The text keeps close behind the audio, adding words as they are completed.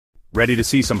Ready to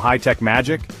see some high-tech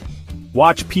magic?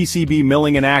 Watch PCB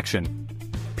milling in action.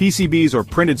 PCBs, or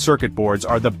printed circuit boards,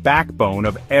 are the backbone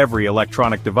of every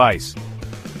electronic device.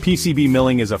 PCB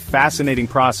milling is a fascinating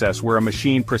process where a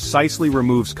machine precisely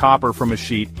removes copper from a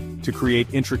sheet to create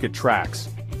intricate tracks.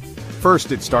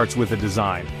 First, it starts with a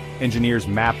design. Engineers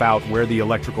map out where the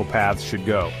electrical paths should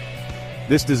go.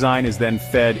 This design is then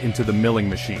fed into the milling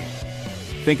machine.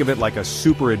 Think of it like a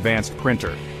super advanced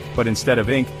printer, but instead of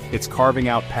ink, it's carving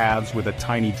out paths with a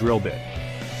tiny drill bit.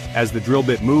 As the drill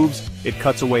bit moves, it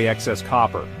cuts away excess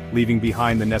copper, leaving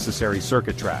behind the necessary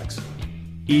circuit tracks.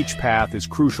 Each path is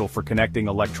crucial for connecting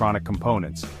electronic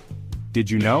components. Did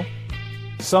you know?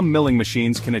 Some milling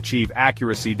machines can achieve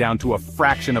accuracy down to a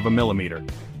fraction of a millimeter.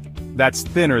 That's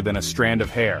thinner than a strand of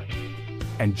hair.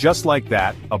 And just like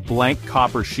that, a blank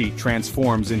copper sheet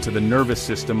transforms into the nervous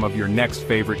system of your next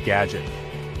favorite gadget.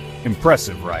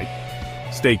 Impressive, right?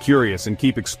 Stay curious and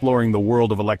keep exploring the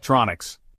world of electronics.